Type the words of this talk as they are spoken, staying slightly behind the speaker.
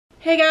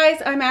Hey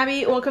guys, I'm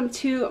Abby. Welcome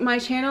to my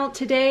channel.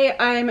 Today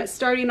I'm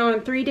starting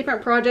on 3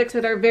 different projects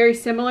that are very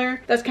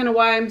similar. That's kind of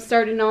why I'm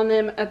starting on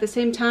them at the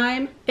same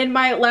time. In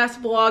my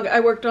last vlog, I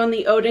worked on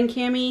the Odin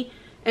cami,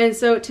 and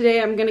so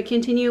today I'm going to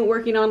continue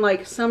working on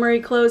like summery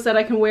clothes that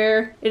I can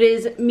wear. It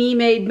is Me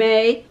Made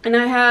May, and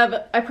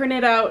I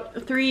printed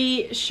out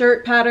 3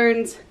 shirt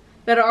patterns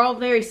that are all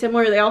very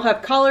similar. They all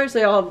have collars,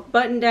 they all have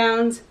button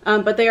downs,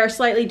 but they are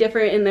slightly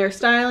different in their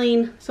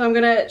styling. So I'm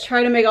gonna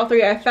try to make all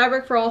 3. I have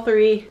fabric for all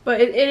 3, but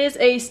it is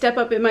a step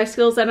up in my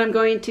skills that I'm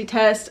going to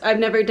test. I've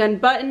never done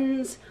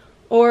buttons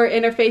or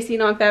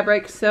interfacing on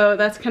fabric, so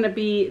that's gonna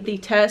be the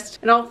test.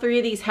 And all 3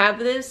 of these have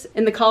this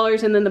in the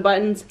collars and then the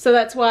buttons. So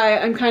that's why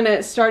I'm kind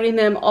of starting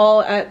them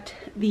all at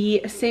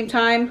the same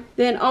time.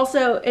 Then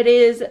also it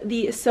is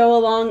the sew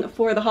along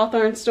for the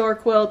Hawthorne store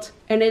quilt,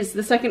 and it's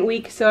the 2nd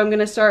week, so I'm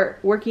gonna start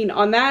working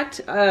on that.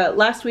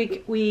 Last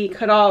week we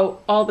cut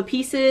all the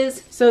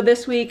pieces, so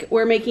this week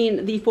we're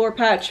making the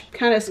 4-patch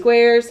kind of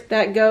squares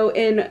that go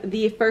in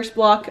the first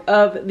block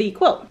of the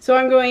quilt. So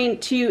I'm going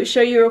to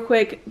show you real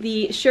quick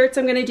the shirts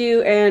I'm gonna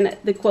do and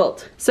the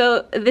quilt.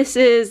 So this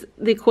is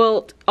the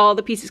quilt, all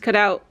the pieces cut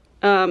out.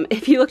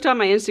 If you looked on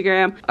my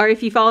Instagram, or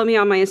if you follow me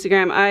on my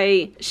Instagram,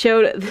 I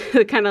showed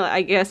the kind of,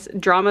 I guess,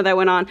 drama that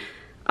went on.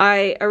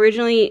 I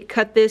originally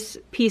cut this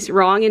piece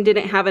wrong and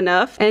didn't have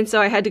enough, and so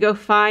I had to go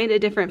find a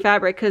different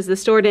fabric because the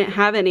store didn't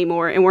have any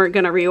more and weren't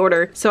gonna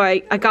reorder. So I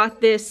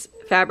got this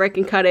fabric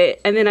and cut it,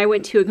 and then I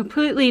went to a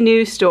completely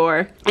new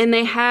store and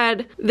they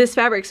had this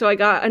fabric, so I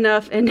got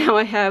enough and now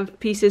I have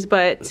pieces.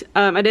 But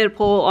I did a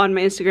poll on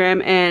my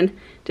Instagram and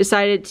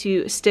decided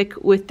to stick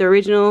with the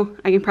original.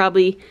 I can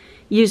probably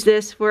use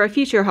this for a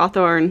future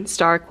Hawthorne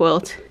star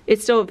quilt.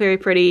 It's still very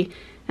pretty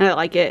and I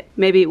like it,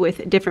 maybe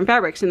with different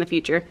fabrics in the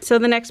future. So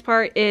the next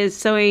part is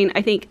sewing,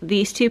 I think,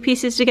 these 2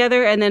 pieces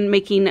together and then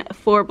making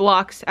 4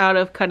 blocks out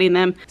of cutting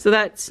them. So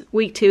that's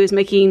week 2, is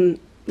making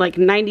like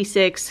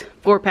 96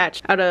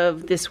 4-patch out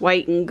of this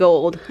white and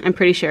gold. I'm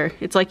pretty sure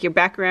it's like your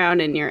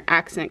background and your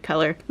accent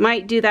color.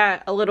 Might do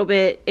that a little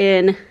bit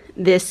in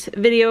this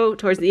video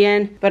towards the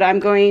end, but I'm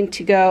going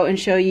to go and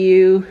show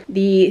you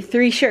the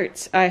 3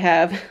 shirts I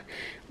have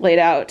laid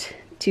out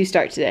to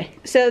start today.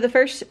 So the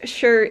first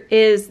shirt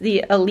is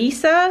the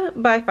Elisa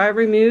by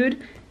Fiber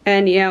Mood,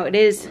 and it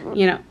is,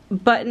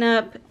 button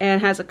up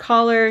and has a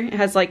collar. It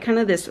has like kind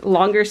of this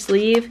longer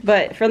sleeve,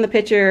 but from the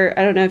picture,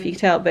 I don't know if you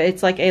can tell, but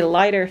it's like a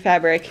lighter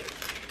fabric.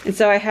 And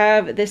so I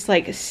have this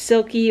like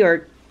silky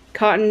or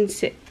cotton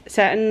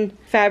satin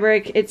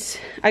fabric.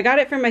 I got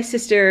it from my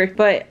sister,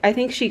 but I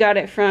think she got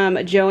it from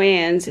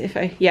Joann's.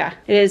 Yeah,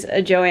 it is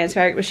a Joann's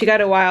fabric, but she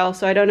got it a while,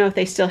 so I don't know if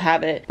they still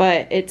have it.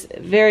 But it's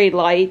very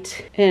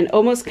light and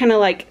almost kind of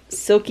like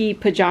silky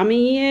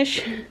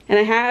pajama-ish.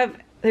 And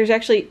there's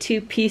actually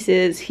 2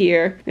 pieces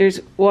here. There's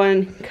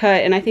one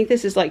cut, and I think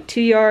this is like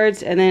 2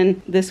 yards, and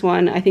then this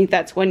one, I think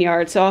that's 1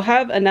 yard. So I'll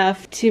have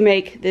enough to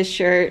make this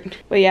shirt.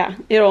 But yeah,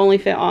 it'll only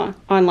fit on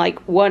like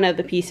one of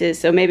the pieces,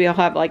 so maybe I'll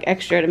have like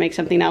extra to make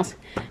something else.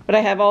 But I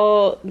have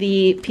all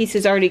the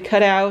pieces already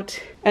cut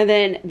out. And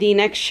then the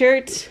next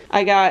shirt,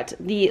 I got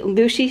the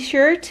Lucy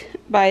shirt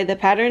by the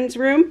Patterns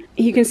Room.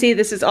 You can see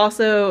this is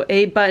also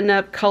a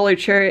button-up collared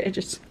shirt.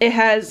 It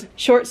has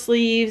short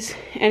sleeves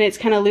and it's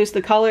kind of loose,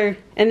 the collar.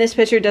 And this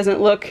picture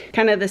doesn't look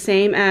kind of the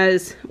same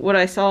as what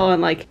I saw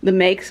on like the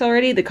makes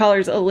already. The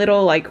collar's a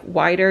little like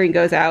wider and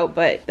goes out,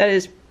 but that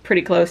is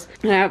pretty close.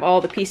 And I have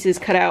all the pieces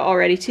cut out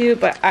already too,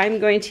 but I'm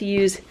going to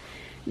use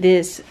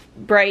this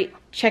bright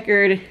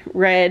checkered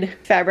red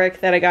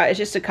fabric that I got. It's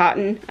just a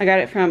cotton. I got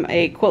it from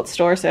a quilt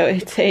store, so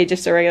it's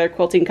just a regular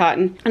quilting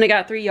cotton. And I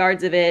got 3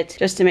 yards of it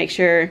just to make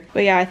sure.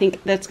 But yeah, I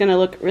think that's gonna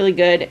look really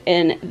good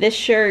in this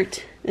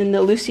shirt. In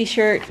the Lucy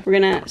shirt, we're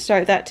gonna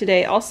start that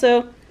today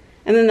also.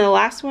 And then the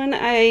last one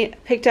I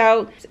picked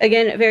out,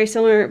 again, very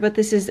similar, but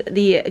this is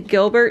the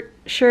Gilbert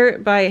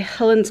shirt by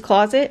Helen's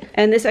Closet.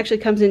 And this actually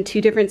comes in 2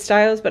 different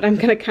styles, but I'm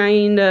gonna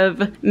kind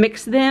of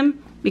mix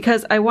them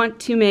because I want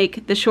to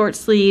make the short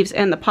sleeves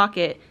and the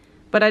pocket,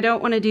 but I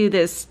don't want to do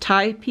this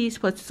tie piece,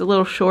 plus it's a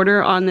little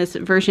shorter on this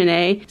version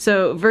A.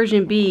 So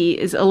version B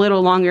is a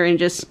little longer and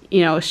just,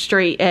 a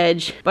straight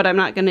edge, but I'm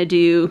not gonna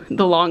do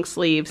the long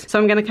sleeves. So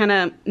I'm gonna kind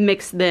of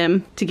mix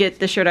them to get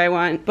the shirt I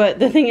want. But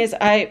the thing is,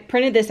 I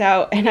printed this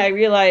out and I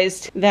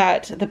realized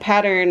that the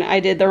pattern, I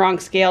did the wrong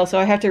scale, so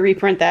I have to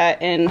reprint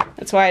that, and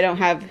that's why I don't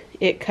have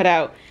it cut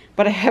out.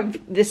 But I have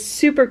this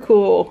super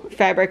cool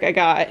fabric I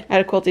got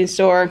at a quilting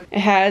store. It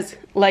has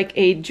like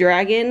a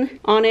dragon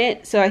on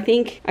it. So I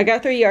think I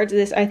got 3 yards of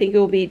this. I think it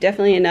will be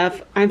definitely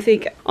enough. I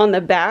think on the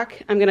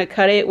back, I'm gonna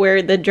cut it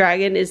where the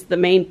dragon is the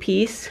main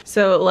piece.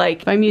 So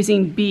like if I'm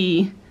using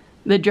B,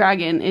 the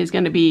dragon is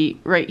gonna be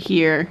right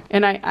here.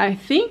 And I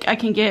think I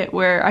can get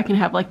where I can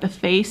have like the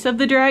face of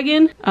the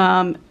dragon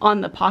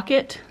on the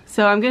pocket.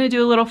 So I'm gonna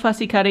do a little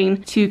fussy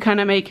cutting to kind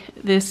of make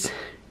this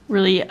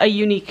really a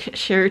unique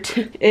shirt.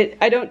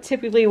 I don't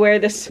typically wear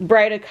this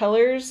bright of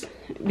colors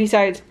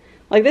besides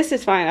Like this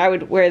is fine, I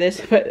would wear this,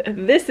 but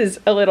this is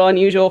a little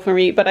unusual for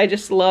me, but I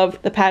just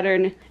love the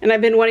pattern. And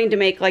I've been wanting to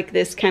make like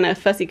this kind of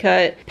fussy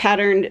cut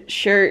patterned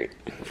shirt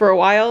for a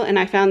while, and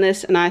I found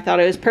this and I thought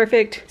it was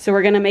perfect. So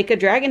we're gonna make a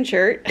dragon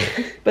shirt,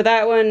 but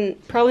that one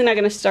probably not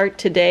gonna start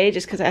today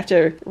just because I have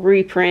to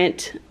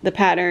reprint the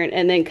pattern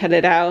and then cut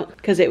it out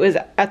because it was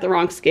at the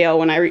wrong scale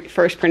when I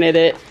first printed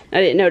it.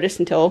 I didn't notice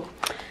until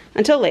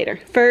later.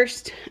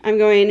 First, I'm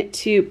going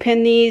to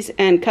pin these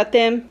and cut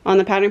them on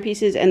the pattern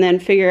pieces and then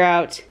figure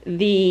out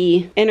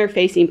the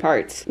interfacing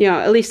parts. You know,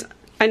 at least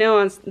I know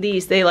on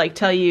these they like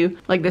tell you,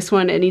 like this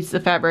one, it needs the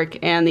fabric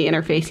and the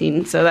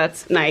interfacing, so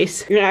that's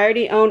nice. And I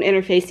already own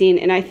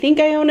interfacing, and I think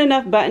I own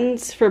enough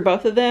buttons for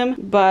both of them,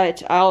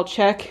 but I'll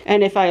check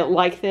and if I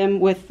like them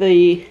with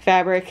the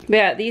fabric. But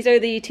yeah, these are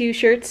the two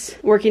shirts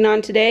working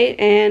on today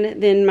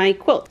and then my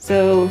quilt.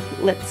 So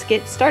let's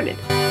get started.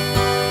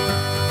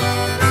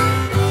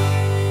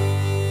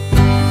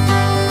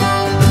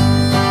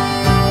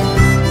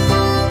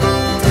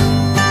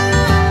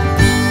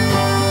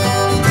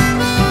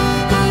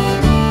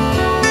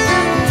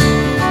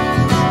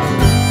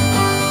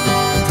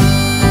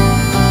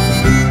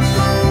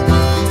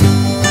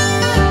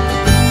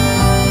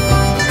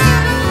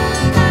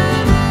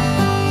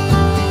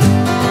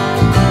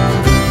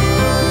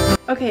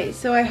 Okay,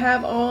 so I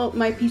have all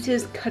my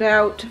pieces cut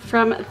out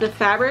from the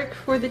fabric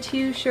for the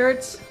two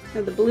shirts.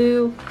 The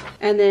blue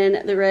and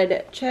then the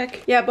red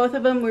check. Yeah, both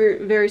of them were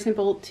very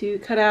simple to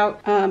cut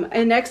out.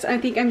 And next I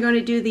think I'm going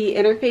to do the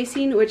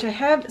interfacing, which I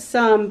have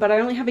some, but I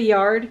only have a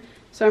yard.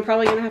 So I'm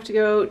probably gonna have to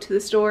go to the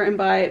store and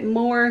buy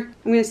more.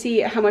 I'm gonna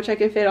see how much I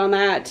can fit on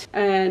that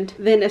and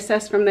then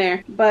assess from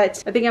there.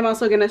 But I think I'm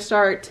also gonna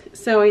start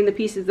sewing the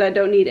pieces that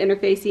don't need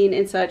interfacing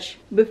and such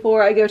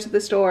before I go to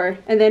the store.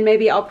 And then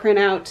maybe I'll print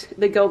out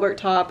the Gilbert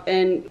top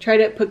and try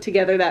to put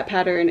together that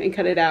pattern and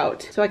cut it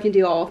out so I can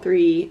do all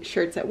three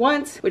shirts at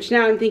once, which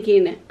now I'm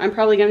thinking I'm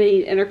probably gonna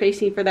need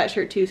interfacing for that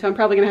shirt too. So I'm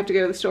probably gonna have to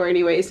go to the store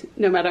anyways,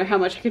 no matter how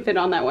much I can fit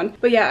on that one.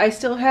 But yeah, I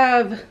still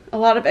have a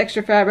lot of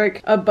extra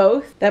fabric of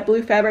both. That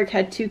blue fabric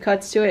had two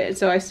cuts to it, and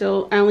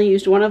so I only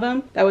used one of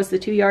them. That was the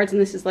 2 yards,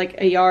 and this is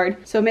like a yard.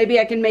 So maybe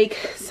I can make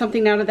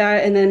something out of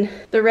that. And then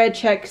the red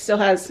check still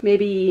has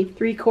maybe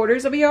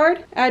 3/4 of a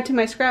yard. Add to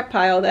my scrap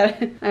pile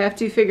that I have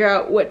to figure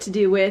out what to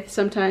do with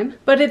sometime.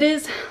 But it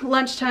is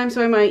lunchtime,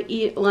 so I might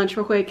eat lunch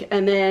real quick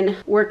and then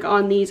work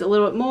on these a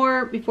little bit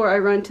more before I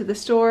run to the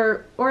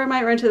store, or I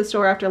might run to the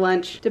store after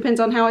lunch. Depends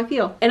on how I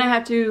feel. And I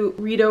have to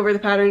read over the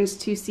patterns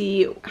to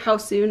see how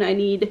soon I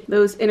need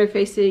those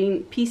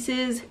interfacing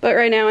pieces. But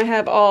right now I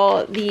have all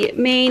the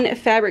main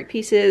fabric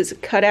pieces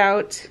cut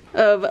out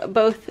of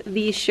both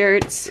these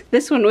shirts.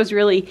 This one was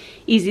really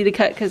easy to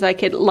cut because I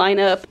could line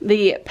up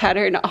the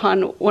pattern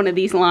on one of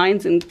these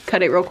lines and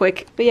cut it real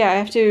quick. But yeah, I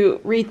have to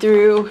read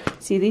through.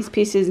 See, these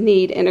pieces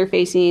need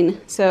interfacing,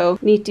 so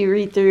need to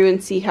read through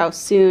and see how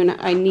soon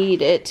I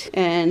need it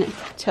and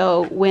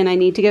tell when I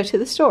need to go to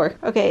the store.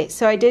 Okay,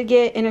 so I did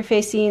get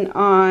interfacing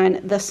on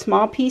the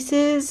small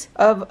pieces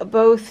of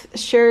both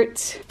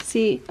shirts.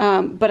 See,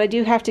 but I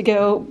do have to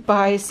go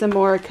buy some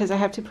more because I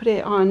have to put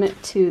it on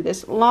to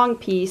this long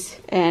piece,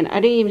 and I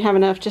didn't even have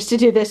enough just to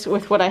do this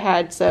with what I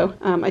had. So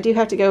I do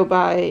have to go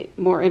buy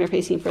more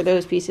interfacing for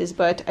those pieces,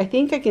 but I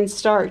think I can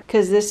start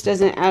because this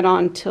doesn't add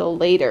on till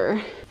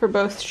later for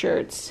both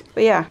shirts.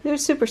 But yeah, it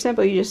was super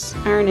simple. You just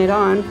iron it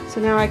on.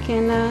 So now I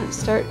can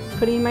start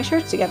putting my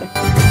shirts together.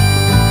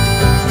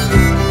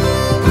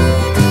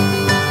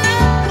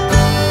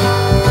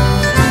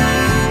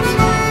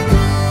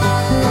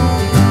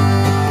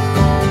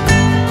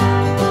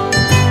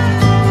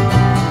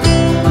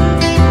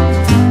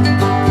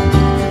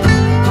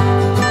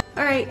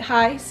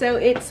 Hi, so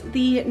it's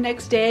the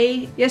next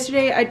day.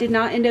 Yesterday I did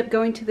not end up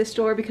going to the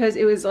store because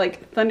it was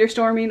like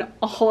thunderstorming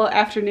all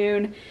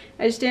afternoon.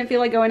 I just didn't feel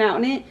like going out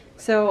in it.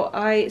 So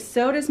I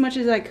sewed as much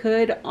as I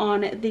could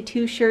on the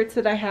two shirts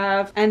that I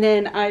have, and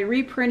then I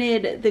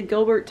reprinted the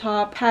Gilbert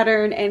top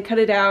pattern and cut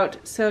it out.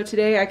 So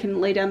today I can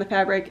lay down the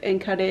fabric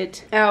and cut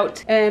it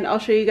out, and I'll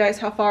show you guys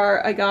how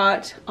far I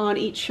got on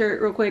each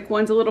shirt real quick.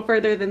 One's a little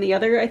further than the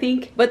other, I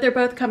think, but they're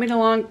both coming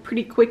along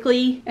pretty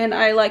quickly, and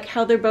I like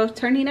how they're both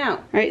turning out.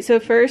 All right, so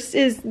first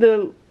is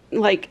the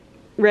like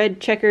red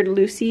checkered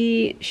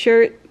Lucy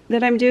shirt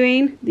that I'm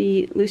doing,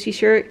 the Lucy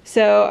shirt.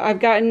 So I've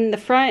gotten the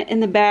front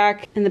and the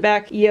back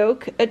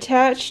yoke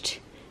attached,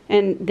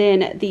 and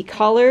then the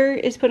collar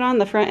is put on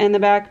the front and the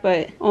back,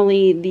 but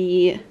only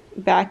the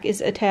back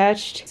is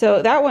attached.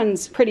 So that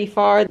one's pretty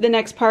far. The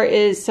next part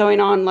is sewing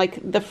on like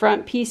the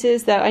front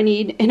pieces that I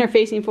need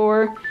interfacing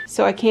for,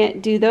 so I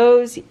can't do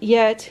those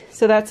yet.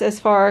 So that's as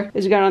far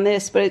as we got on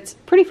this, but it's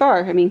pretty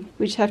far. I mean,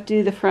 we just have to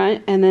do the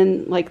front and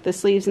then like the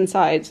sleeves and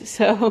sides.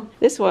 So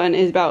this one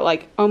is about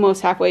like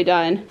almost halfway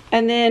done.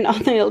 And then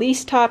on the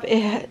Elisa top,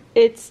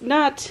 it's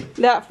not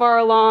that far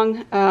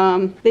along.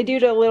 They do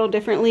it a little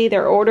differently,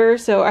 their order.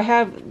 So I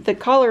have the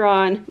collar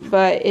on,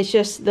 but it's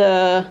just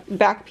the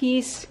back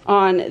piece.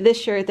 On this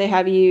shirt, they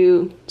have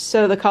you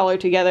sew the collar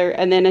together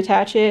and then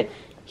attach it.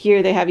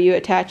 here they have you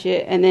attach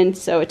it and then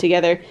sew it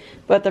together.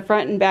 But the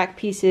front and back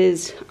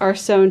pieces are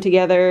sewn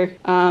together.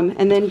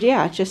 And then,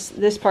 yeah, just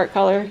this part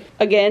color.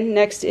 Again,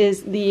 next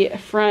is the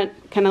front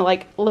kind of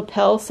like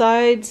lapel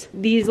sides,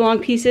 these long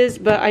pieces,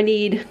 but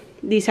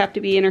these have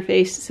to be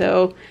interfaced,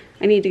 so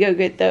I need to go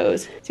get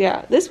those. So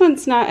yeah, this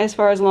one's not as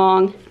far as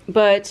long,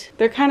 but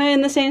they're kind of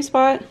in the same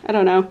spot. I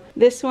don't know.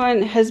 This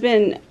one has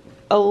been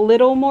a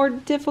little more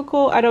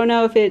difficult. I don't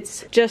know if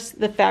it's just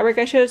the fabric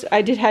I chose.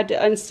 I did had to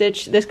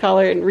unstitch this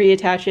collar and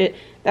reattach it.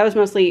 That was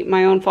mostly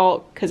my own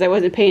fault because I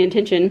wasn't paying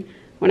attention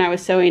when I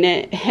was sewing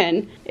it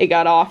and it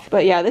got off.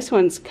 But yeah, this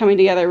one's coming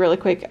together really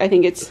quick. I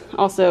think it's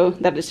also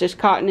that it's just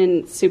cotton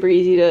and super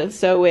easy to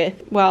sew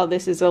with, while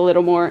this is a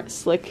little more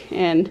slick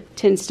and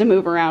tends to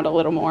move around a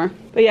little more.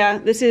 But yeah,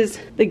 this is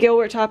the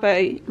Gilbert top.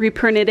 I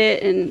reprinted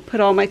it and put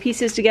all my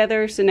pieces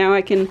together, so now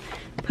I can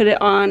put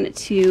it on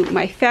to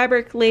my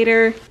fabric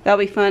later. That'll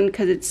be fun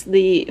because it's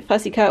the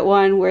fussy cut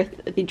one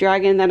with the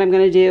dragon that I'm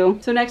gonna do.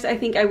 So next I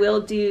think I will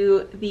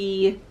do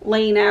the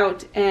laying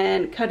out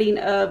and cutting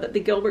of the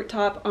Gilbert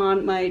top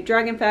on my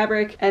dragon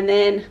fabric, and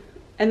then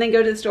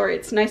go to the store.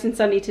 It's nice and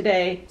sunny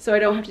today, so I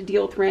don't have to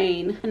deal with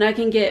rain, and I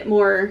can get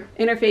more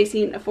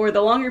interfacing for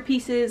the longer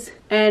pieces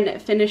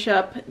and finish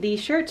up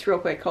these shirts real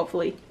quick,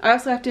 hopefully. I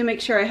also have to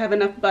make sure I have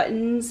enough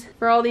buttons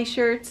for all these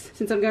shirts.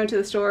 Since I'm going to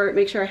the store,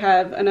 make sure I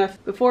have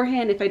enough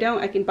beforehand. If I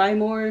don't, I can buy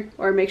more,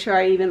 or make sure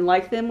I even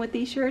like them with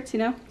these shirts, you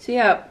know? So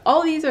yeah,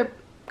 all these are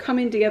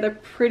coming together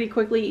pretty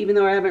quickly. Even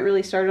though I haven't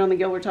really started on the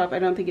Gilbert top, I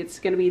don't think it's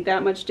going to be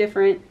that much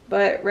different.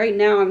 But right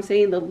now I'm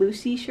saying the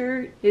Lucy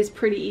shirt is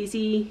pretty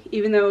easy,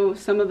 even though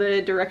some of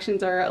the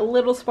directions are a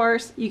little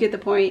sparse. You get the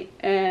point,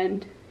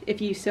 and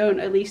if you sewn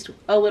at least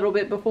a little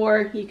bit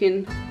before, you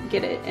can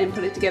get it and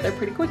put it together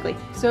pretty quickly.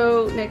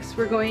 So next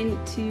we're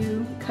going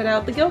to cut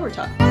out the Gilbert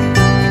top.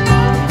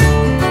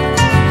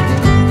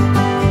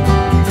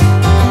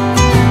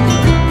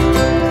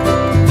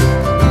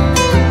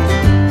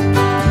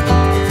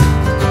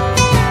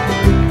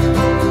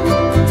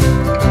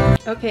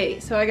 Okay,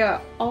 so I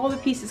got all the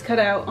pieces cut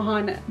out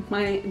on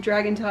my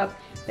dragon top.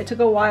 It took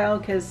a while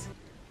because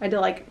I had to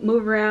like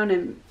move around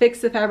and fix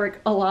the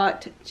fabric a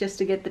lot just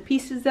to get the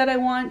pieces that I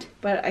want.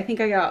 But I think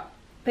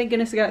thank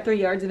goodness I got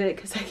 3 yards of it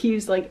because I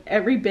used like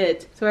every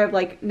bit. So I have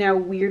like now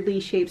weirdly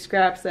shaped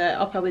scraps that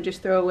I'll probably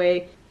just throw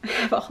away. I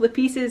have all the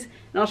pieces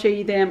and I'll show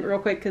you them real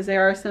quick because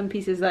there are some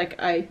pieces like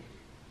I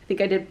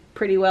think I did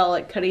pretty well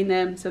at cutting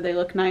them so they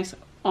look nice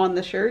on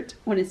the shirt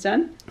when it's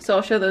done. So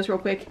I'll show those real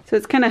quick. So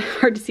it's kind of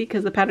hard to see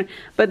because of the pattern,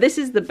 but this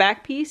is the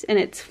back piece and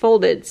it's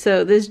folded.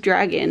 So this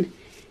dragon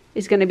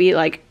is going to be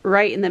like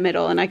right in the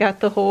middle, and I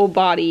got the whole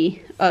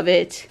body of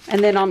it.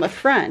 And then on the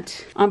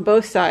front, on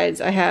both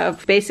sides, I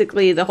have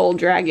basically the whole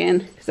dragon,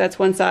 because that's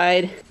one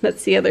side,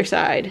 that's the other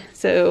side.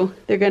 So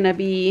they're going to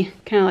be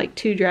kind of like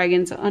 2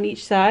 dragons on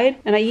each side.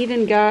 And I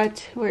even got,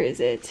 where is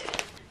it?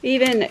 I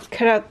even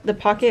cut out the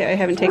pocket. I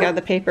haven't taken out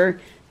the paper,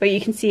 but you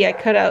can see I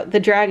cut out the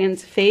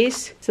dragon's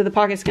face. So the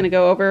pocket's gonna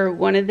go over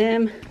one of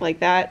them like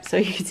that, so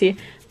you can see,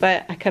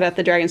 but I cut out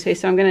the dragon's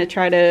face. So I'm gonna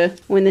try to,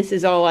 when this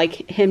is all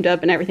like hemmed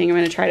up and everything, I'm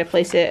gonna try to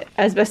place it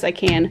as best I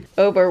can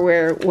over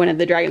where one of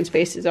the dragon's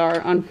faces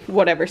are on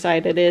whatever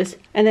side it is.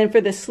 And then for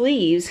the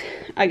sleeves,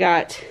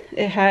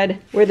 it had,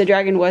 where the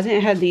dragon wasn't,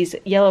 it had these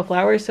yellow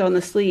flowers. So on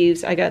the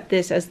sleeves, I got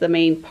this as the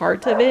main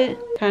part of it,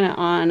 kind of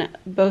on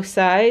both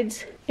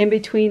sides. In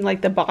between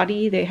like the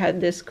body, they had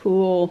this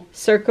cool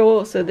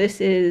circle. So this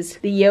is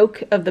the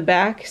yoke of the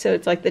back. So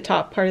it's like the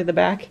top part of the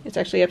back. It's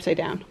actually upside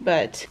down,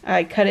 but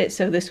I cut it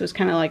so this was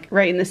kind of like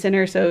right in the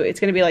center. So it's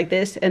going to be like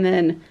this, and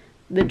then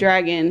the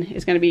dragon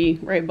is going to be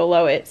right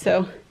below it.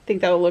 So I think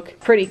that will look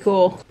pretty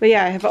cool. But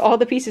yeah, I have all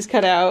the pieces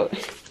cut out.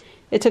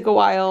 It took a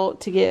while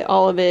to get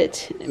all of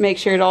it, make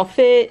sure it all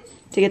fit,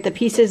 to get the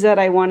pieces that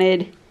I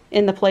wanted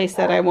in the place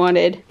that I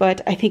wanted.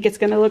 But I think it's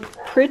going to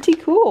look pretty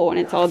cool when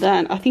it's all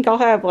done. I think I'll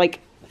have like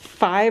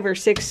 5 or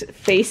 6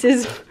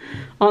 faces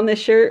on this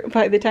shirt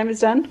by the time it's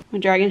done. My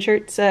dragon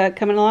shirt's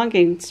coming along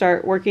and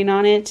start working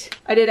on it.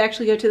 I did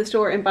actually go to the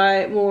store and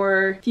buy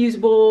more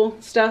fusible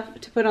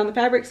stuff to put on the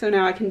fabric, so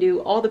now I can do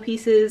all the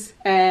pieces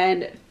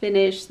and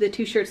finish the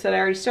 2 shirts that I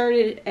already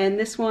started and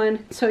this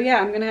one. So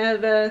yeah, I'm gonna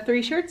have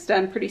 3 shirts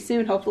done pretty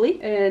soon,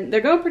 hopefully. And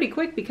they're going pretty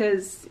quick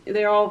because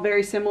they're all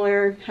very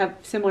similar, have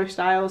similar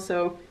styles,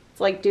 so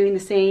like doing the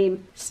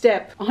same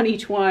step on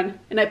each one.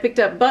 And I picked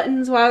up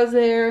buttons while I was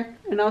there,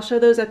 and I'll show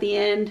those at the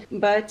end.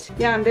 But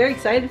yeah, I'm very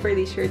excited for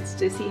these shirts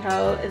to see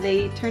how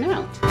they turn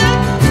out.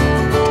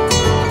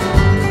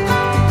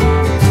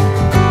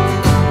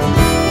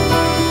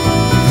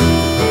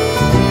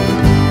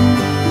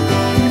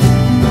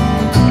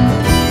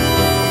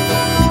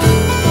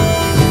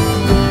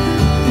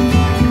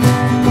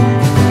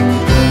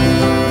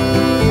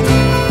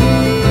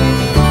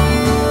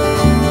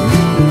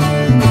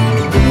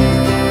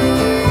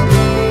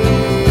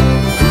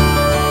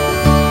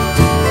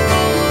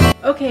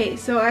 Okay,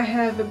 so I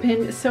have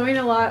been sewing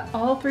a lot.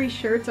 All 3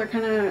 shirts are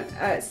kind of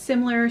at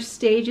similar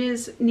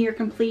stages near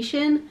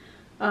completion.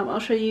 I'll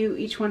show you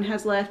each one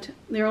has left.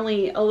 They're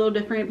only a little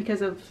different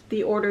because of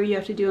the order you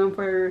have to do them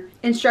for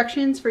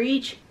instructions for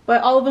each,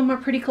 but all of them are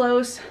pretty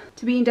close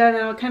to being done.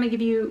 And I'll kind of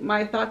give you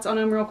my thoughts on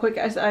them real quick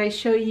as I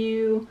show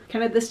you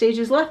kind of the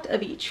stages left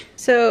of each.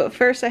 So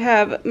first I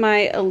have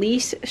my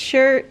Elise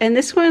shirt, and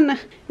this one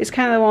is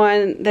kind of the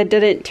one that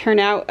didn't turn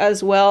out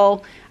as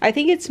well. I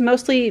think it's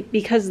mostly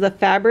because the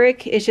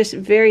fabric is just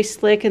very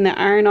slick and the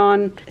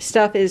iron-on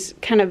stuff is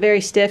kind of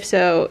very stiff,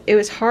 so it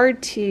was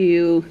hard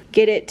to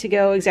get it to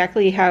go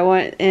exactly how I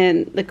want,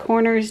 and the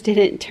corners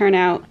didn't turn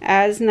out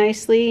as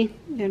nicely.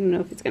 I don't know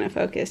if it's gonna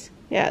focus.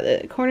 Yeah,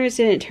 the corners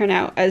didn't turn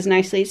out as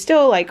nicely. It's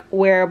still like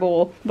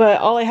wearable,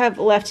 but all I have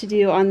left to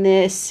do on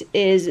this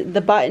is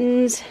the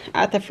buttons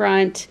at the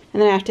front,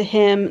 and then I have to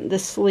hem the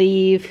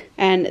sleeve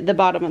and the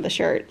bottom of the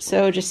shirt.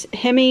 So just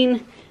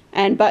hemming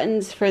and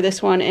buttons for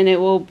this one, and it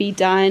will be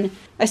done.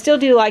 I still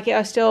do like it.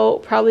 I still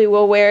probably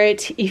will wear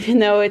it, even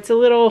though it's a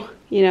little,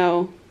 you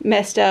know,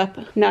 messed up,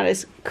 not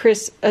as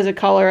crisp as a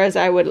color as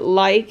I would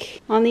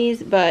like on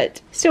these,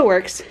 but still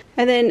works.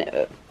 And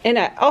then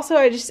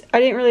I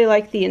didn't really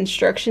like the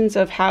instructions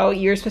of how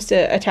you're supposed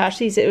to attach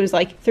these. It was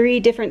like 3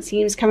 different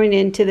seams coming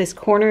into this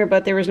corner,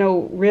 but there was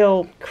no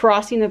real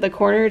crossing of the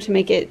corner to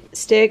make it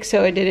stick,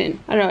 so I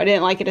didn't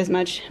like it as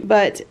much.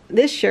 But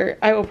this shirt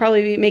I will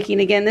probably be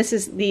making again. This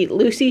is the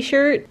Lucy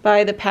shirt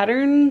by the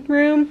Pattern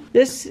Room.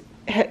 This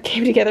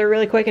came together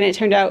really quick and it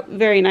turned out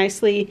very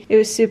nicely. It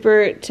was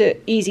super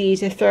easy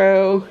to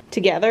throw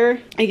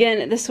together.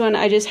 Again, this one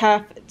I just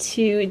have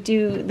to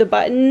do the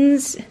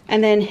buttons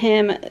and then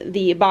hem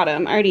the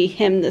bottom. I already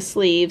hemmed the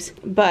sleeves,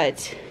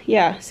 but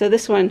yeah, so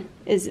this one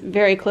is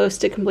very close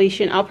to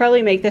completion. I'll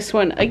probably make this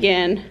one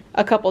again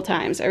a couple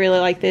times. I really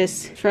like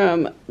this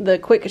from the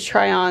quick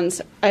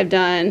try-ons I've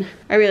done.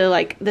 I really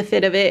like the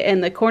fit of it,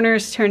 and the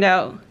corners turned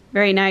out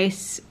very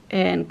nice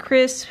and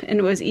crisp, and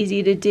it was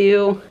easy to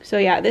do. So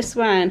yeah, this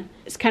one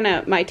is kind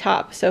of my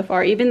top so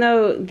far. Even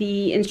though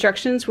the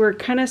instructions were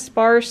kind of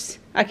sparse,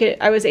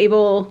 I was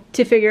able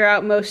to figure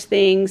out most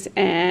things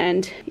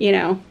and, you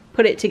know,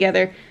 put it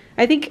together.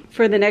 I think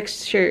for the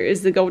next shirt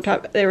is the gold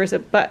top. There was a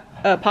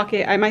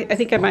pocket. I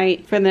think I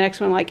might for the next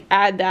one like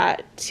add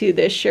that to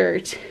this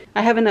shirt.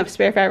 I have enough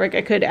spare fabric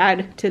I could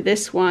add to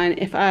this one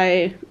if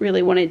I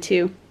really wanted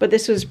to, but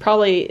this was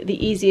probably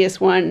the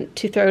easiest one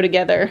to throw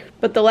together.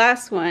 But the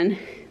last one,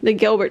 the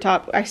Gilbert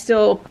top, I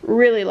still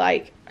really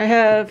like. I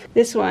have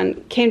this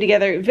one, came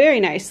together very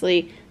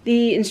nicely.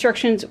 The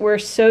instructions were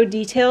so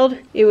detailed.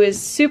 It was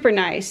super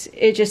nice.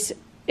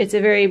 It's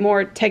a very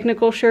more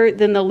technical shirt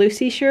than the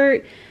Lucy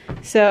shirt,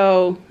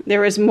 so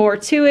there was more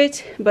to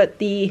it, but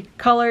the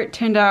color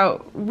turned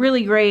out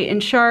really great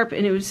and sharp,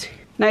 and it was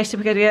nice to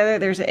put it together.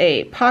 There's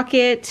a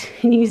pocket,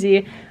 and you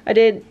see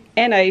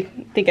I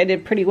think I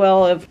did pretty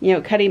well of, you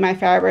know, cutting my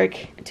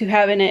fabric to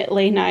having it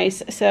lay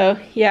nice. So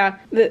yeah,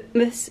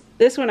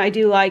 this one I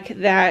do like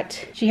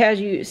that she has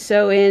you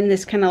sew in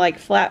this kind of like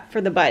flap for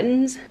the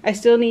buttons. I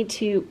still need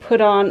to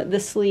put on the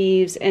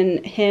sleeves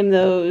and hem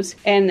those,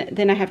 and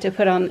then I have to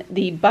put on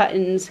the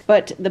buttons,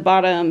 but the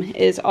bottom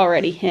is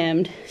already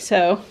hemmed.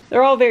 So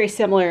they're all very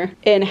similar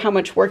in how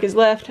much work is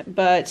left,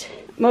 but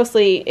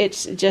mostly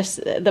it's just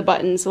the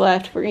buttons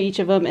left for each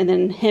of them, and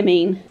then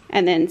hemming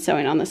and then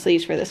sewing on the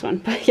sleeves for this one.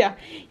 But yeah,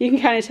 you can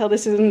kind of tell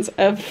this is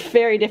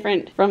very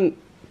different from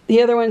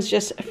the other one's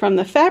just from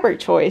the fabric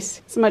choice.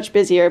 It's much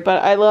busier,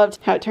 but I loved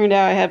how it turned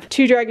out. I have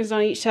 2 dragons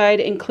on each side,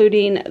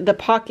 including the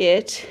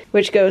pocket,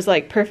 which goes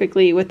like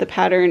perfectly with the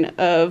pattern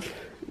of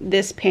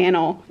this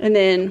panel. And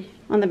then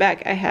on the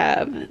back, I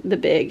have the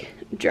big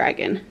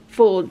dragon,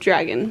 full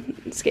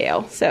dragon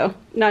scale. So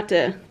not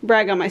to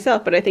brag on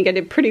myself, but I think I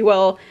did pretty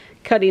well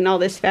cutting all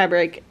this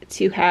fabric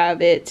to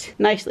have it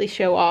nicely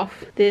show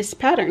off this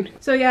pattern.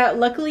 So yeah,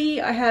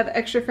 luckily I have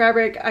extra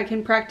fabric. I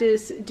can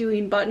practice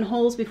doing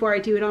buttonholes before I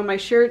do it on my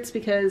shirts,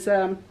 because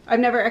I've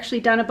never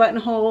actually done a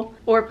buttonhole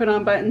or put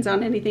on buttons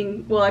on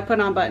anything. Well, I put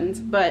on buttons,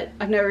 but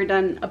I've never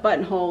done a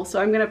buttonhole. So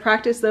I'm gonna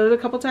practice those a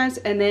couple times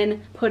and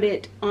then put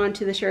it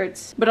onto the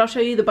shirts. But I'll show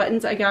you the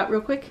buttons I got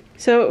real quick.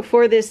 So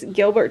for this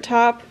Gilbert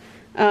top,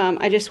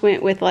 I just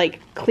went with like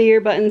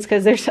clear buttons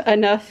because there's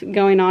enough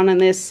going on in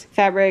this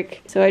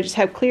fabric, so I just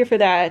have clear for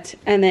that.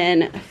 And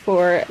then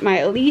for my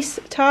Elise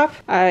top,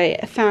 I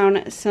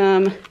found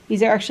some,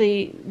 these are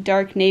actually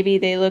dark navy.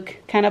 They look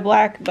kind of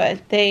black,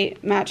 but they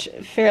match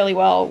fairly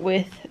well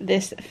with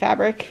this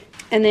fabric.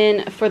 And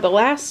then for the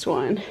last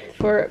one,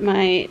 for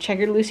my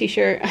checkered Lucy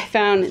shirt, I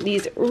found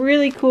these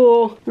really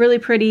cool, really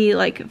pretty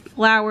like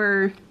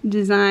flower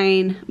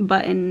design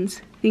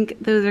buttons. I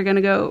think those are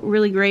gonna go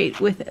really great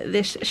with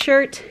this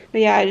shirt. But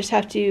yeah, I just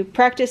have to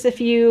practice a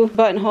few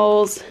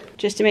buttonholes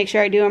just to make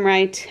sure I do them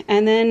right,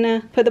 and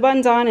then put the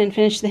buttons on and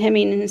finish the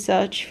hemming and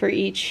such for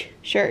each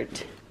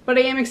shirt. But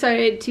I am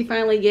excited to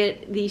finally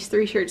get these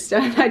 3 shirts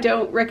done. I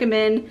don't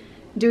recommend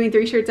doing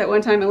 3 shirts at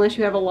one time unless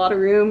you have a lot of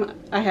room.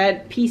 I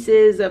had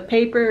pieces of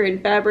paper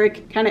and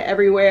fabric kind of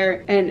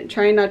everywhere, and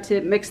trying not to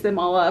mix them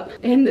all up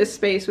in this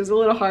space was a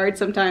little hard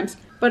sometimes.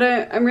 But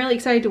I'm really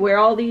excited to wear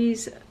all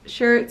these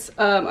shirts.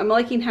 I'm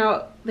liking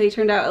how they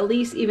turned out, at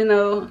least, even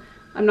though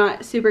I'm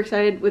not super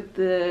excited with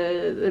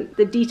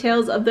the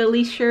details of the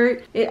Elise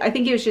shirt. I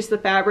think it was just the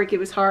fabric. It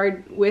was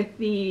hard with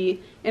the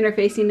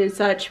interfacing and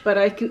such, but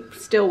I can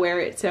still wear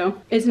it,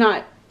 so it's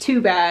not too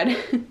bad.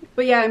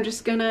 But yeah, I'm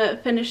just gonna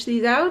finish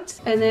these out,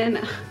 and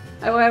then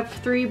I will have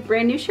 3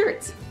 brand new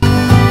shirts.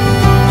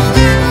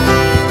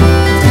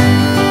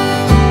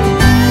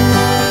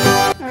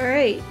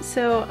 Alright,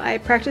 so I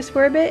practiced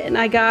for a bit and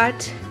I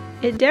got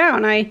it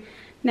down. I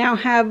now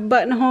have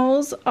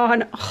buttonholes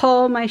on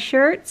all my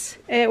shirts.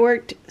 It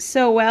worked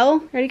so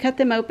well. I already cut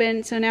them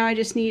open, so now I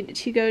just need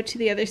to go to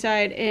the other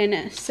side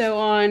and sew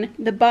on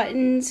the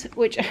buttons,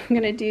 which I'm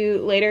gonna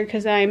do later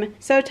because I'm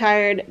so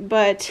tired,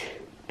 but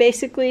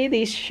basically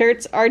these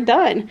shirts are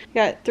done.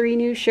 Got 3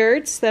 new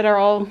shirts that are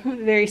all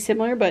very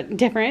similar but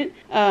different,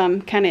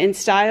 kind of in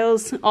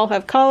styles. All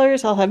have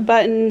collars, all have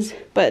buttons,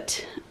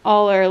 but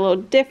all are a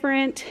little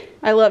different.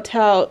 I loved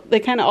how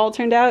they kind of all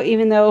turned out,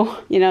 even though,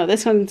 you know,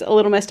 this one's a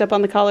little messed up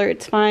on the collar.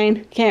 It's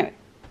fine. Can't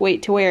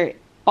wait to wear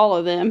all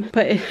of them.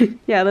 But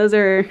yeah, those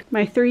are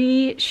my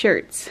 3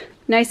 shirts.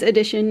 Nice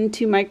addition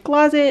to my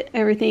closet.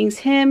 Everything's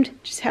hemmed.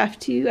 Just have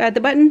to add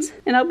the buttons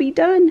and I'll be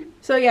done.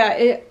 So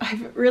yeah,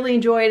 I've really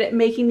enjoyed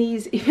making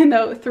these, even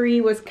though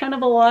 3 was kind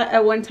of a lot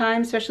at one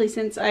time, especially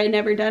since I had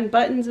never done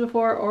buttons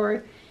before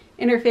or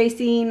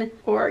interfacing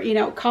or, you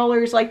know,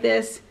 collars like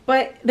this.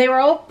 But they were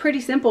all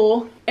pretty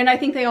simple and I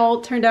think they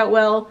all turned out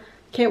well.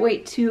 Can't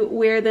wait to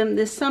wear them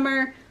this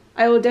summer.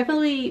 I will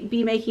definitely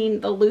be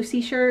making the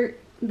Lucy shirt,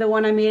 the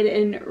one I made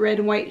in red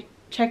and white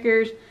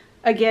checkers,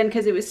 again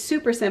because it was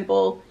super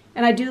simple.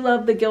 And I do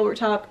love the Gilbert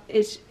top.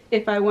 It's,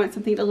 if I want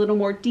something a little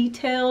more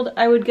detailed,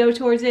 I would go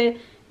towards it,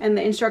 and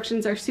the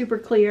instructions are super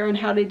clear on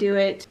how to do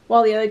it,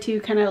 while the other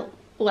 2 kind of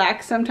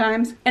lack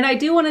sometimes. And I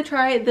do want to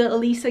try the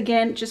Elisa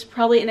again, just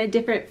probably in a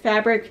different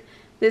fabric.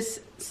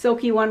 This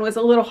silky one was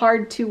a little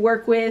hard to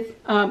work with.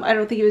 I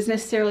don't think it was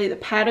necessarily the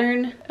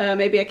pattern.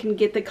 Maybe I can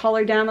get the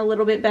collar down a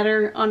little bit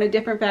better on a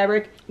different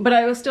fabric, but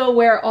I will still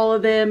wear all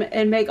of them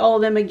and make all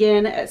of them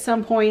again at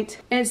some point.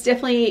 And it's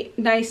definitely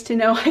nice to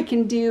know I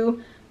can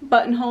do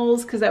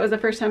buttonholes, because that was the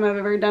first time I've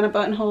ever done a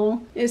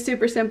buttonhole. It's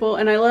super simple,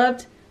 and I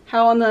loved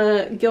how on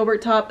the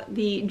Gilbert top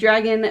the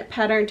dragon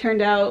pattern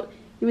turned out.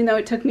 Even though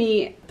it took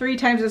me 3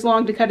 times as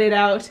long to cut it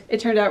out, it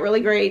turned out really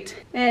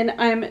great. And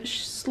I'm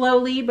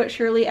slowly but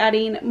surely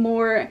adding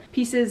more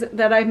pieces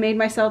that I've made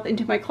myself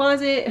into my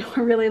closet.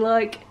 I really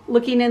like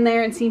looking in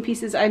there and seeing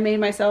pieces I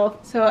made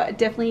myself. So I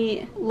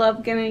definitely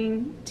love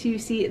getting to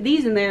see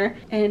these in there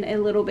in a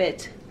little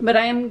bit. But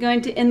I am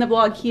going to end the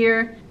vlog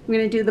here. I'm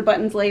going to do the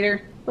buttons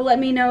later. But let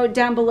me know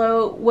down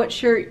below what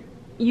shirt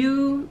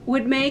you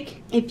would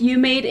make if you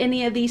made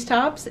any of these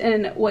tops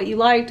and what you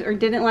liked or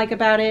didn't like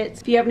about it.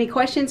 If you have any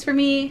questions for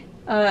me,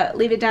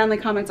 leave it down in the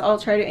comments. I'll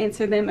try to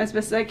answer them as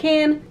best as I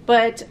can.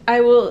 But I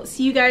will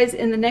see you guys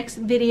in the next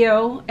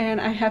video, and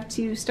I have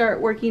to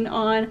start working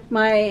on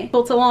my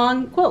quilt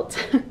along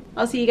quilt.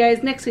 I'll see you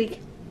guys next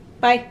week.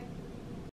 Bye.